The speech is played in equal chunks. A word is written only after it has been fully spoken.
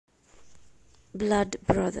Blood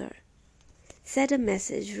brother, said a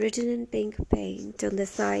message written in pink paint on the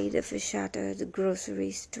side of a shattered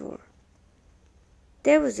grocery store.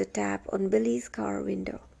 There was a tap on Billy's car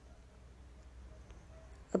window.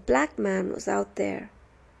 A black man was out there.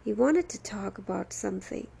 He wanted to talk about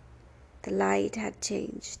something. The light had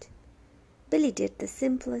changed. Billy did the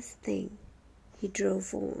simplest thing. He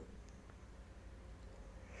drove on.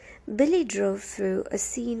 Billy drove through a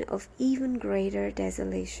scene of even greater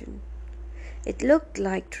desolation. It looked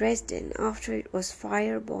like Dresden after it was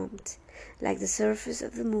firebombed, like the surface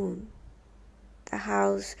of the moon. The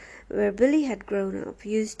house where Billy had grown up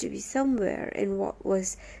used to be somewhere in what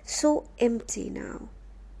was so empty now.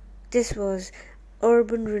 This was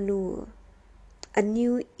urban renewal. A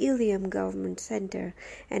new Ilium government center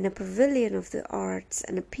and a pavilion of the arts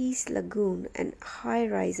and a peace lagoon and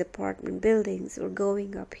high-rise apartment buildings were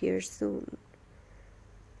going up here soon.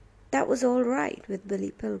 That was all right with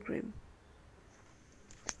Billy Pilgrim.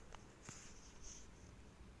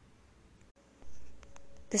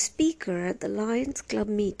 The speaker at the Lions Club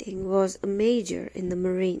meeting was a major in the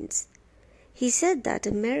Marines. He said that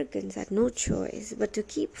Americans had no choice but to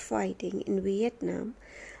keep fighting in Vietnam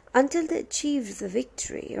until they achieved the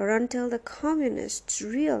victory or until the communists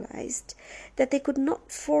realized that they could not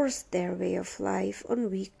force their way of life on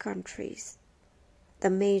weak countries. The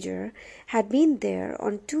major had been there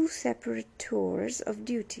on 2 separate tours of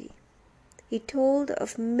duty. He told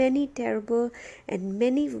of many terrible and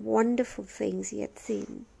many wonderful things he had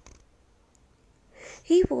seen.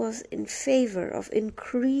 He was in favor of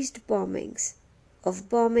increased bombings, of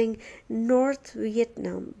bombing North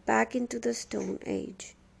Vietnam back into the Stone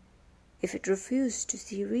Age, if it refused to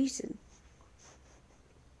see reason.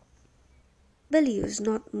 Billy was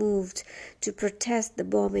not moved to protest the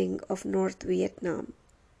bombing of North Vietnam,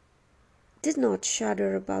 did not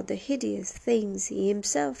shudder about the hideous things he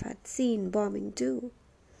himself had seen bombing too.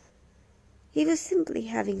 He was simply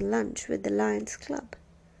having lunch with the Lions Club,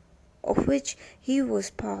 of which he was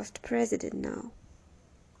past president now.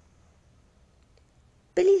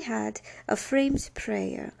 Billy had a framed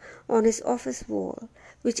prayer on his office wall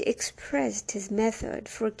which expressed his method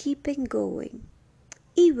for keeping going,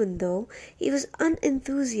 even though he was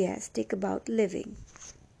unenthusiastic about living.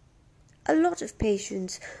 A lot of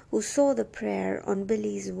patients who saw the prayer on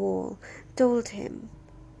Billy's wall told him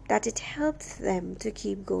that it helped them to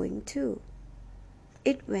keep going too.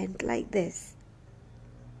 It went like this: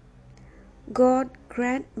 God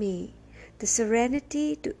grant me the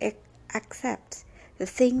serenity to accept the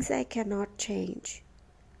things I cannot change,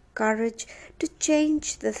 courage to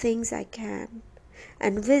change the things I can,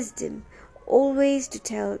 and wisdom always to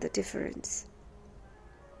tell the difference.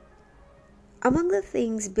 Among the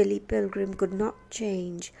things Billy Pilgrim could not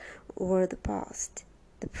change were the past,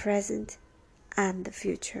 the present, and the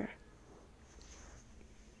future.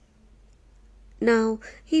 Now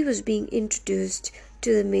he was being introduced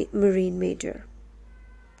to the Marine Major.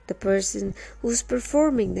 The person who was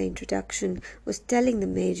performing the introduction was telling the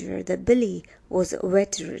Major that Billy was a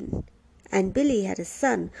veteran, and Billy had a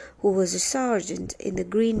son who was a sergeant in the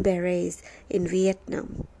Green Berets in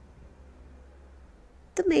Vietnam.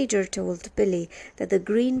 The Major told Billy that the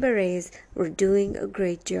Green Berets were doing a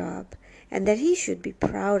great job and that he should be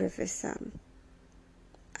proud of his son.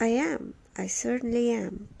 I certainly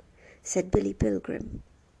am," said Billy Pilgrim.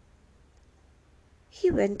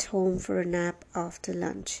 He went home for a nap after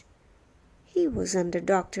lunch. He was under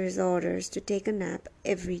doctor's orders to take a nap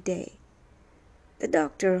every day. The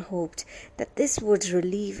doctor hoped that this would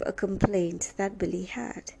relieve a complaint that Billy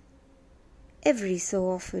had. Every so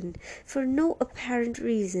often, for no apparent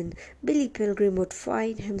reason, Billy Pilgrim would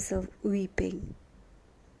find himself weeping.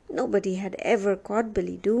 Nobody had ever caught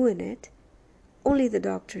Billy doing it. Only the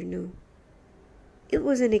doctor knew. It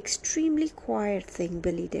was an extremely quiet thing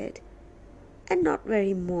Billy did, and not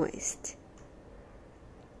very moist.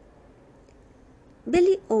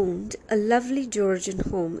 Billy owned a lovely Georgian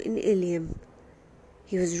home in Ilium.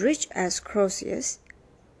 He was rich as Croesus,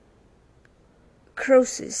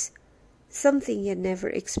 something he had never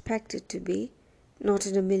expected to be, not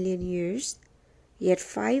in a million years. He had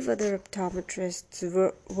 5 other optometrists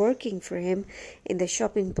working for him in the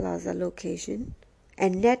shopping plaza location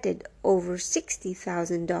and netted over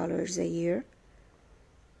 $60,000 a year.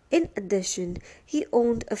 In addition, he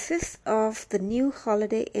owned a fifth of the new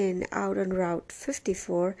Holiday Inn out on Route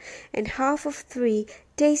 54 and half of 3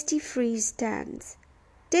 Tasty Freeze stands.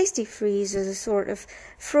 Tasty Freeze was a sort of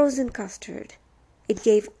frozen custard. It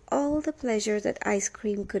gave all the pleasure that ice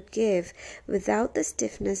cream could give without the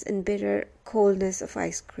stiffness and bitter coldness of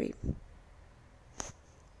ice cream.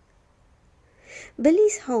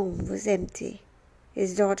 Billy's home was empty.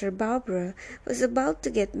 His daughter Barbara was about to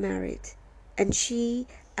get married, and she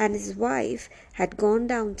and his wife had gone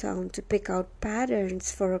downtown to pick out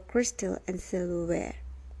patterns for her crystal and silverware.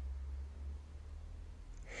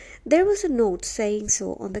 There was a note saying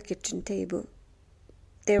so on the kitchen table.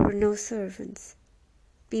 There were no servants.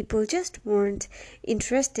 People just weren't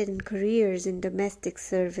interested in careers in domestic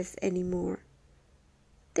service anymore.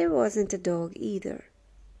 There wasn't a dog either.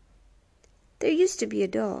 There used to be a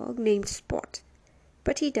dog named Spot,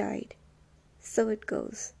 but he died. So it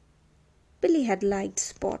goes. Billy had liked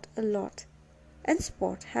Spot a lot, and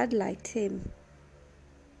Spot had liked him.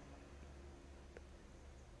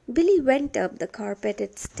 Billy went up the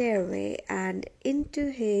carpeted stairway and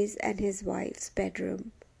into his and his wife's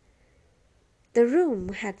bedroom. The room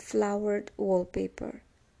had flowered wallpaper.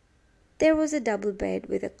 There was a double bed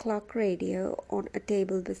with a clock radio on a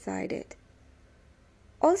table beside it.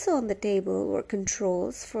 Also on the table were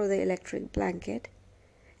controls for the electric blanket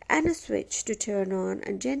and a switch to turn on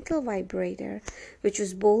a gentle vibrator which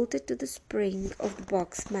was bolted to the spring of the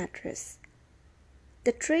box mattress.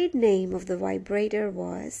 The trade name of the vibrator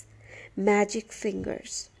was Magic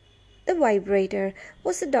Fingers. The vibrator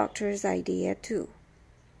was the doctor's idea too.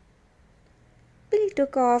 Billy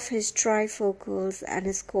took off his trifocals and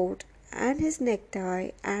his coat and his necktie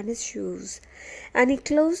and his shoes, and he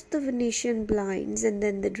closed the Venetian blinds and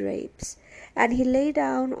then the drapes, and he lay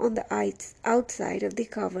down on the outside of the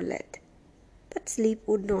coverlet. But sleep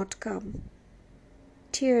would not come.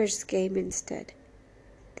 Tears came instead.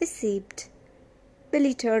 They seeped.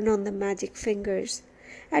 Billy turned on the magic fingers,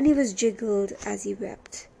 and he was jiggled as he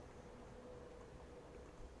wept.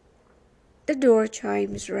 The door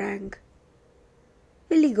chimes rang.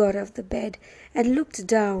 Billy got off the bed and looked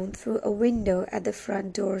down through a window at the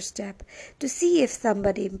front doorstep to see if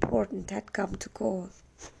somebody important had come to call.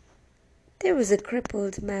 There was a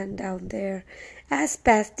crippled man down there, as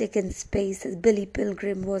spastic in space as Billy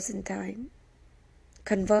Pilgrim was in time.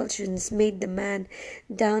 Convulsions made the man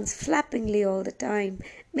dance flappingly all the time,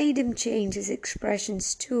 made him change his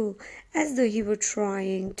expressions too, as though he were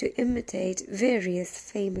trying to imitate various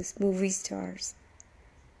famous movie stars.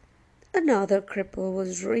 Another cripple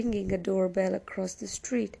was ringing a doorbell across the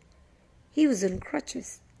street. He was on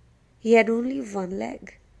crutches. He had only one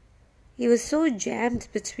leg. He was so jammed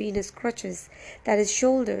between his crutches that his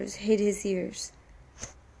shoulders hid his ears.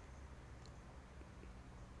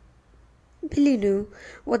 Billy knew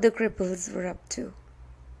what the cripples were up to.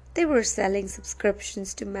 They were selling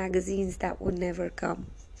subscriptions to magazines that would never come.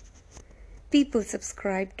 People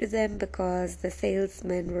subscribed to them because the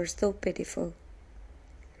salesmen were so pitiful.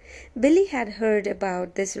 Billy had heard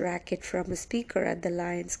about this racket from a speaker at the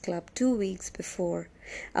Lions Club 2 weeks before,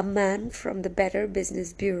 a man from the Better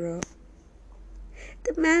Business Bureau.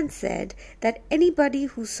 The man said that anybody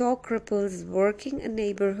who saw cripples working a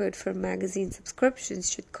neighborhood for magazine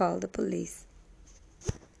subscriptions should call the police.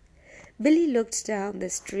 Billy looked down the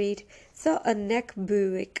street, saw a neck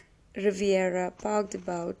Buick Riviera parked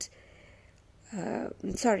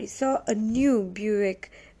saw a new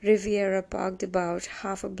Buick Riviera parked about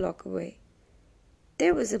half a block away.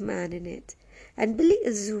 There was a man in it, and Billy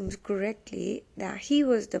assumed correctly that he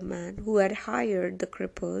was the man who had hired the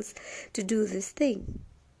cripples to do this thing.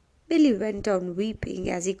 Billy went on weeping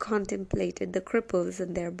as he contemplated the cripples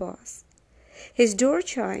and their boss. His door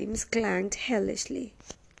chimes clanged hellishly.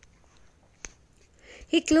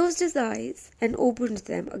 He closed his eyes and opened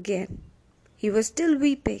them again. He was still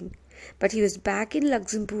weeping, but he was back in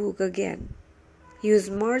Luxembourg again. He was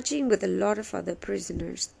marching with a lot of other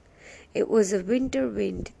prisoners. It was a winter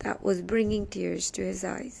wind that was bringing tears to his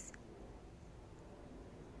eyes.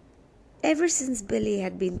 Ever since Billy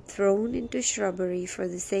had been thrown into shrubbery for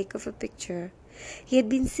the sake of a picture, he had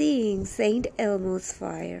been seeing St. Elmo's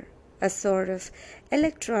fire, a sort of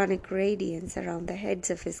electronic radiance around the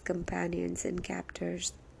heads of his companions and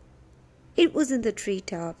captors. It was in the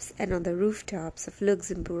treetops and on the rooftops of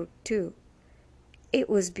Luxembourg too. It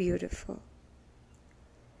was beautiful.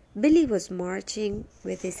 Billy was marching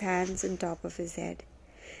with his hands on top of his head,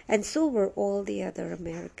 and so were all the other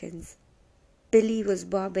Americans. Billy was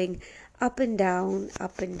bobbing up and down,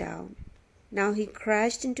 up and down. Now he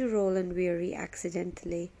crashed into Roland Weary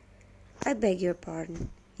accidentally. "I beg your pardon,"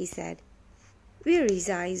 he said. Weary's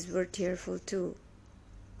eyes were tearful too.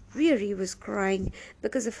 Weary was crying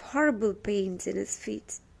because of horrible pains in his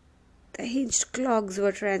feet. The hinged clogs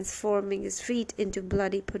were transforming his feet into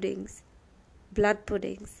blood puddings.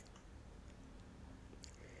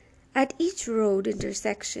 At each road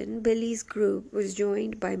intersection, Billy's group was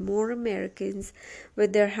joined by more Americans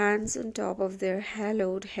with their hands on top of their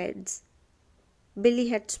hallowed heads. Billy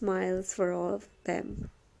had smiles for all of them.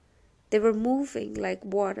 They were moving like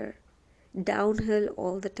water, downhill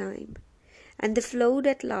all the time, and they flowed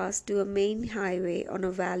at last to a main highway on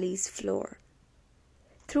a valley's floor.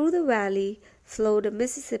 Through the valley flowed a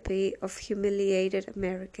Mississippi of humiliated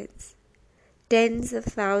Americans. Tens of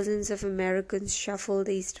thousands of Americans shuffled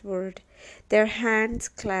eastward, their hands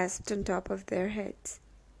clasped on top of their heads.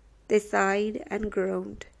 They sighed and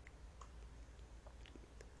groaned.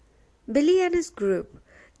 Billy and his group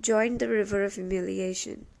joined the river of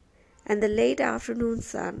humiliation, and the late afternoon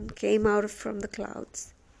sun came out from the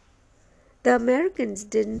clouds. The Americans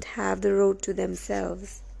didn't have the road to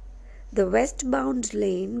themselves. The westbound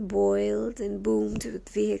lane boiled and boomed with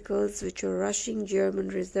vehicles which were rushing German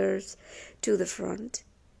reserves to the front.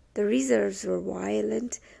 The reserves were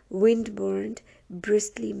violent, wind-burned,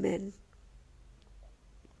 bristly men.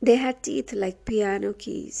 They had teeth like piano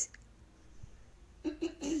keys.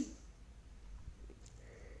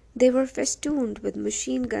 They were festooned with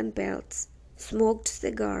machine gun belts, smoked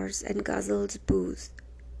cigars, and guzzled booze.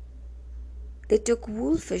 They took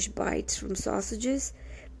wolfish bites from sausages,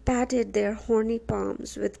 patted their horny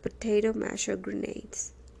palms with potato masher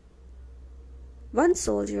grenades. One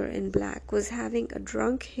soldier in black was having a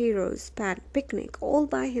drunk hero's picnic all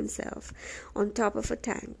by himself on top of a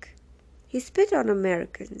tank. He spit on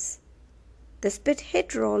Americans. The spit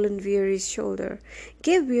hit Roland Weary's shoulder,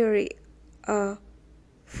 gave Weary a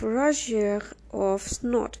fourragère of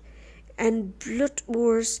snot and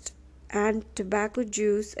blutwurst and tobacco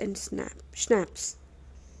juice and schnapps.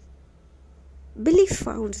 Billy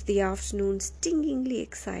found the afternoon stingingly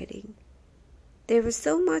exciting. There was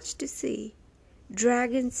so much to see.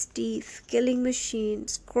 Dragons' teeth, killing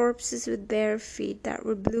machines, corpses with bare feet that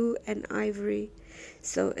were blue and ivory.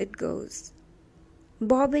 So it goes.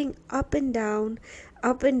 Bobbing up and down,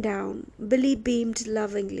 Billy beamed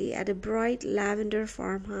lovingly at a bright lavender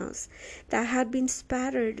farmhouse that had been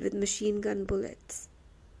spattered with machine gun bullets.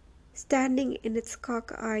 Standing in its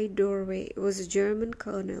cock-eyed doorway was a German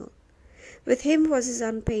colonel. With him was his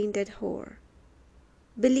unpainted whore.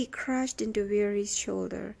 Billy crashed into Weary's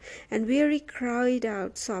shoulder, and Weary cried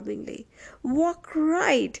out sobbingly, "Walk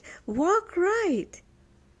right! Walk right!"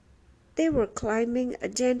 They were climbing a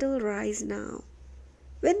gentle rise now.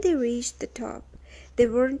 When they reached the top, they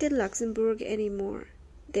weren't in Luxembourg anymore.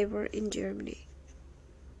 They were in Germany.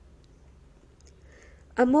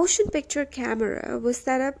 A motion picture camera was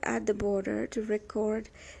set up at the border to record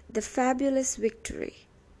the fabulous victory.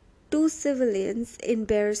 Two civilians in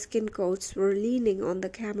bearskin coats were leaning on the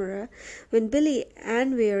camera when Billy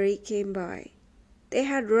and Weary came by. They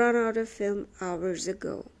had run out of film hours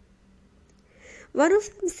ago. One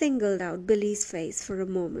of them singled out Billy's face for a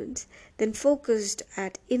moment, then focused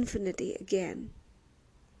at infinity again.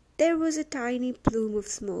 There was a tiny plume of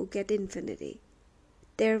smoke at infinity.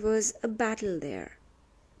 There was a battle there.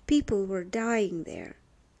 People were dying there.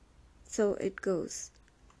 So it goes.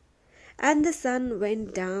 And the sun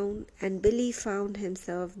went down, and Billy found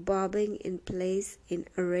himself bobbing in place in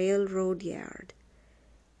a railroad yard.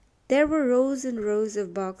 There were rows and rows of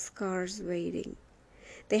boxcars waiting.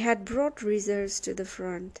 They had brought reserves to the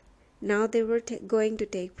front. Now they were going to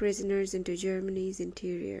take prisoners into Germany's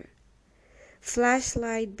interior.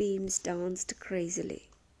 Flashlight beams danced crazily.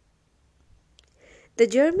 The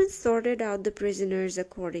Germans sorted out the prisoners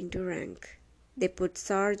according to rank. They put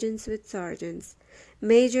sergeants with sergeants,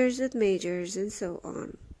 majors with majors, and so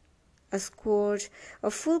on. A squad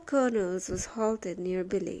of full colonels was halted near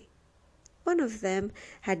Billy. One of them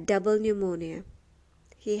had double pneumonia.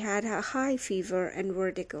 He had a high fever and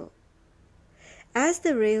vertigo. As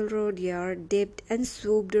the railroad yard dipped and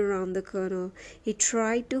swooped around the colonel, he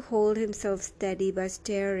tried to hold himself steady by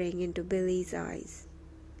staring into Billy's eyes.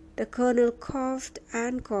 The colonel coughed,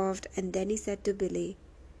 and then he said to Billy,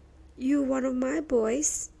 "You one of my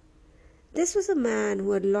boys?" This was a man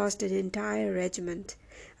who had lost an entire regiment,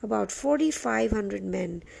 about 4,500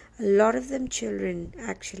 men, a lot of them children,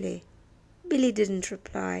 actually. Billy didn't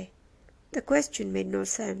reply. The question made no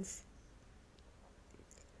sense.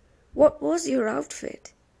 "What was your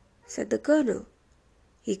outfit?" said the colonel.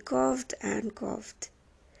 He coughed and coughed.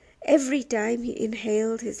 Every time he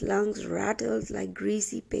inhaled, his lungs rattled like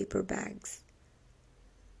greasy paper bags.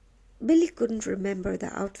 Billy couldn't remember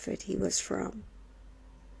the outfit he was from.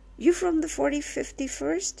 "You from the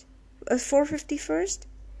 451st? 451st?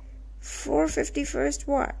 451st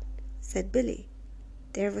what?" said Billy.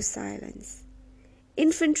 There was silence.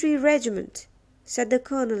 "Infantry regiment," said the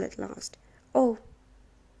colonel at last. "Oh,"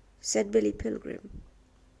 said Billy Pilgrim.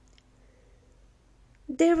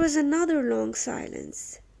 There was another long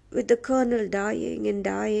silence, with the colonel dying and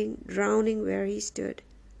drowning where he stood.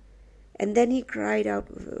 And then he cried out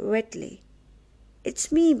wetly,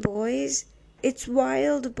 "It's me, boys. It's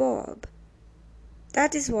Wild Bob."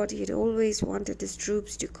 That is what he had always wanted his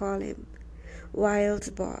troops to call him,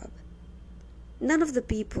 Wild Bob. None of the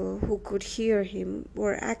people who could hear him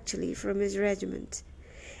were actually from his regiment,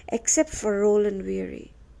 except for Roland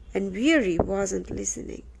Weary, and Weary wasn't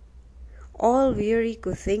listening. All Weary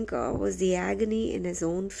could think of was the agony in his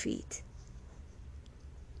own feet.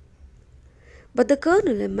 But the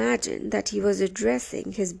colonel imagined that he was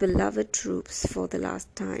addressing his beloved troops for the last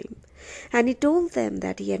time, and he told them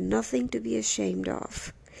that he had nothing to be ashamed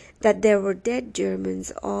of, that there were dead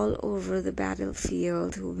Germans all over the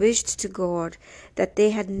battlefield who wished to God that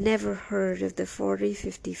they had never heard of the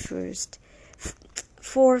 451st.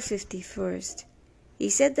 He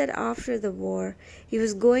said that after the war he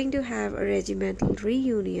was going to have a regimental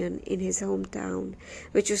reunion in his hometown,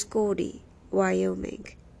 which was Cody, Wyoming,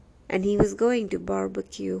 and he was going to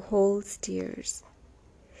barbecue whole steers.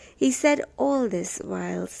 He said all this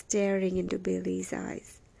while staring into Billy's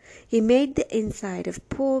eyes. He made the inside of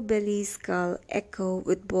poor Billy's skull echo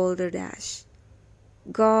with balderdash.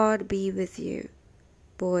 "God be with you,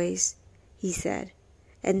 boys," he said,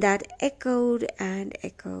 and that echoed and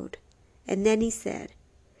echoed. And then he said,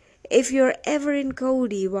 "If you're ever in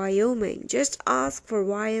Cody, Wyoming, just ask for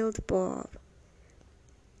Wild Bob."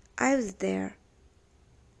 I was there.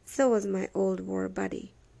 So was my old war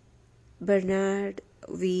buddy, Bernard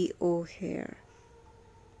V. O'Hare.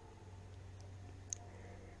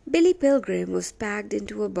 Billy Pilgrim was packed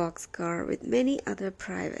into a boxcar with many other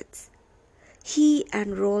privates. He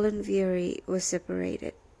and Roland Weary were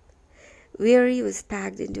separated. Weary was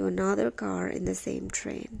packed into another car in the same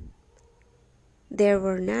train. There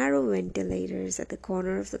were narrow ventilators at the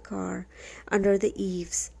corner of the car, under the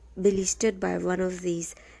eaves. Billy stood by one of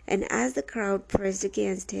these, and as the crowd pressed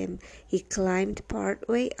against him, he climbed part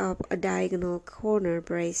way up a diagonal corner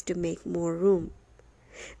brace to make more room.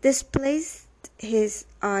 This placed his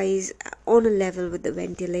eyes on a level with the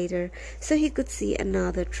ventilator, so he could see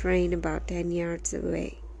another train about 10 yards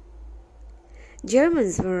away.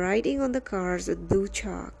 Germans were writing on the cars with blue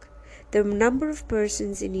chalk the number of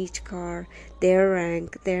persons in each car, their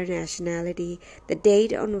rank, their nationality, the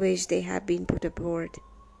date on which they had been put aboard.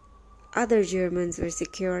 Other Germans were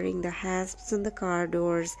securing the hasps on the car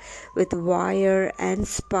doors with wire and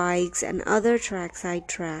spikes and other trackside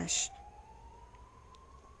trash.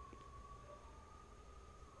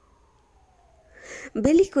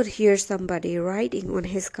 Billy could hear somebody riding on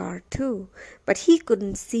his car too, but he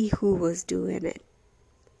couldn't see who was doing it.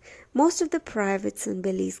 Most of the privates in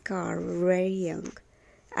Billy's car were very young,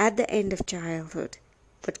 at the end of childhood,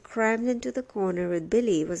 but crammed into the corner with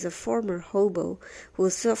Billy was a former hobo who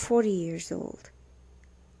was 40 years old.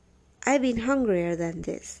 "I've been hungrier than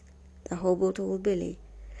this," the hobo told Billy.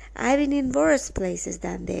 "I've been in worse places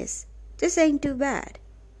than this. This ain't too bad."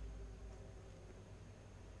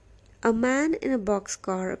 A man in a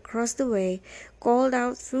boxcar across the way called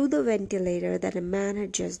out through the ventilator that a man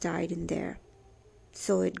had just died in there.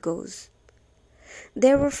 So it goes.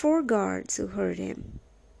 There were 4 guards who heard him.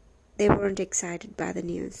 They weren't excited by the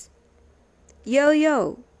news. "Yo,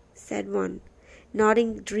 yo," said one,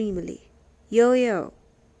 nodding dreamily. "Yo, yo."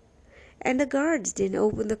 And the guards didn't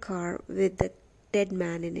open the car with the dead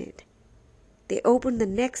man in it. They opened the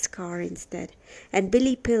next car instead, and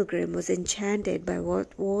Billy Pilgrim was enchanted by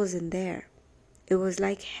what was in there. It was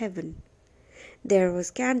like heaven. There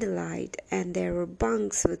was candlelight, and there were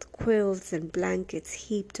bunks with quilts and blankets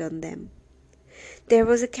heaped on them. There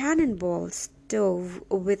was a cannonball stove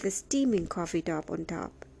with a steaming coffee pot on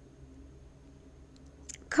top.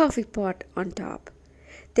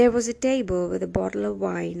 There was a table with a bottle of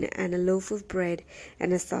wine and a loaf of bread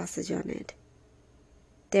and a sausage on it.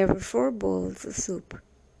 There were 4 bowls of soup.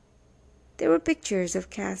 There were pictures of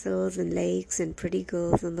castles and lakes and pretty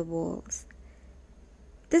girls on the walls.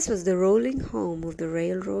 This was the rolling home of the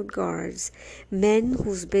railroad guards, men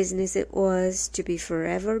whose business it was to be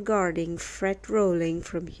forever guarding freight rolling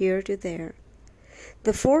from here to there.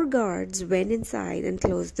 The 4 guards went inside and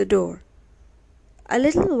closed the door. A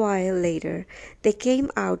little while later they came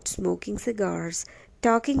out smoking cigars,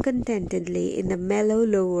 talking contentedly in the mellow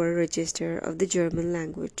lower register of the German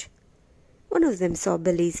language. One of them saw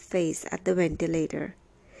Billy's face at the ventilator.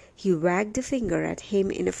 He wagged a finger at him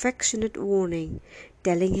in affectionate warning,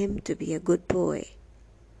 telling him to be a good boy.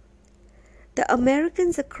 The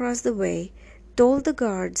Americans across the way told the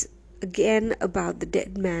guards again about the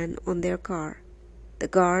dead man on their car. The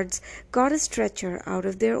guards got a stretcher out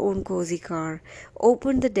of their own cozy car,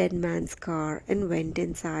 opened the dead man's car, and went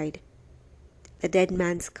inside. The dead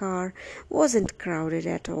man's car wasn't crowded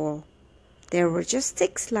at all. There were just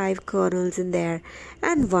 6 live colonels in there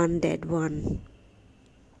and 1 dead one.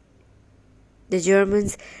 The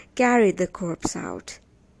Germans carried the corpse out.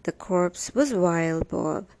 The corpse was Wild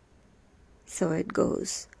Bob. So it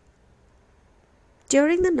goes.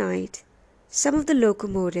 During the night, some of the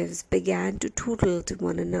locomotives began to tootle to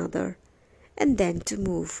one another and then to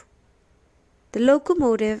move. The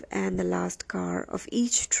locomotive and the last car of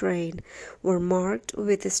each train were marked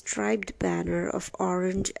with a striped banner of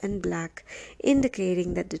orange and black,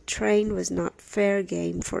 indicating that the train was not fair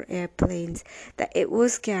game for airplanes, that it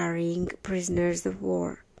was carrying prisoners of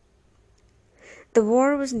war. The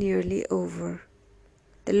war was nearly over.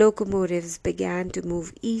 The locomotives began to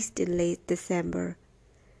move east in late December.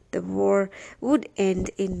 The war would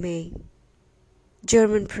end in May.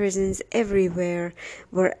 German prisons everywhere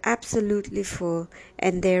were absolutely full,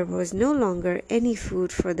 and there was no longer any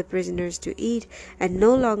food for the prisoners to eat, and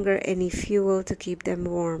no longer any fuel to keep them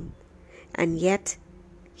warm. And yet,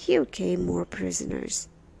 here came more prisoners.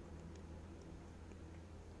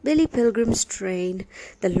 Billy Pilgrim's train,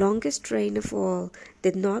 the longest train of all,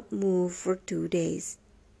 did not move for 2 days.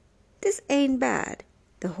 "This ain't bad,"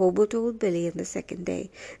 the hobo told Billy on the second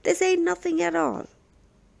day. "This ain't nothing at all."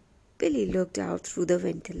 Billy looked out through the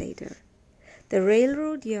ventilator. The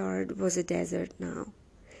railroad yard was a desert now,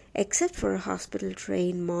 except for a hospital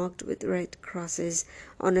train marked with red crosses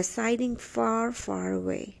on a siding far, far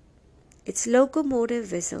away. Its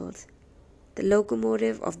locomotive whistled. The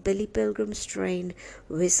locomotive of Billy Pilgrim's train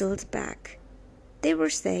whistled back. They were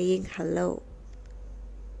saying hello.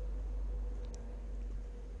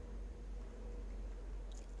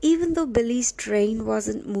 Even though Billy's train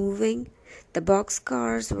wasn't moving, the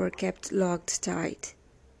boxcars were kept locked tight.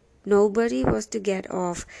 Nobody was to get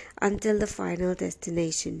off until the final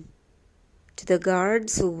destination. To the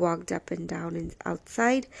guards who walked up and down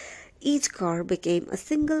outside, each car became a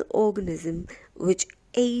single organism which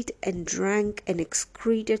ate and drank and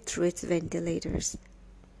excreted through its ventilators.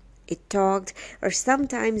 It talked or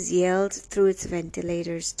sometimes yelled through its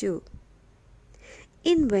ventilators too.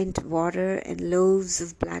 In went water and loaves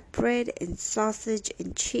of black bread and sausage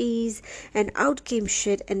and cheese, and out came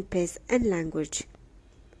shit and piss and language.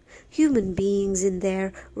 Human beings in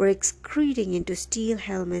there were excreting into steel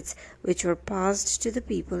helmets which were passed to the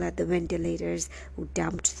people at the ventilators who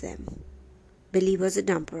dumped them. Billy was a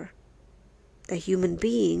dumper. The human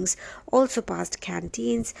beings also passed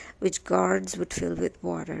canteens which guards would fill with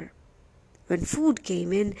water. When food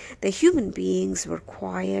came in, the human beings were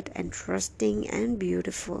quiet and trusting and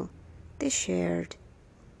beautiful. They shared.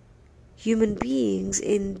 Human beings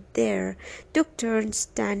in there took turns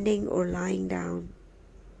standing or lying down.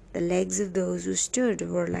 The legs of those who stood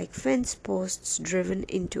were like fence posts driven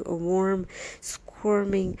into a warm,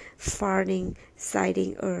 squirming, farting,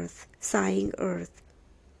 sighing earth.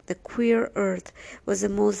 The queer earth was a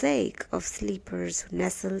mosaic of sleepers who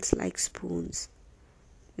nestled like spoons.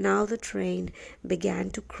 Now the train began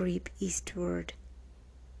to creep eastward.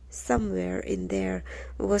 Somewhere in there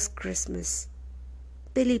was Christmas.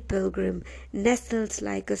 Billy Pilgrim nestled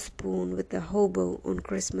like a spoon with the hobo on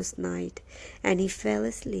Christmas night, and he fell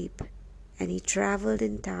asleep, and he traveled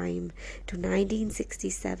in time to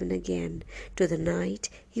 1967 again, to the night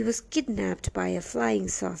he was kidnapped by a flying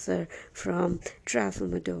saucer from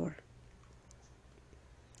Tralfamadore.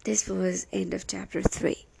 This was end of chapter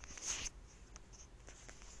 3.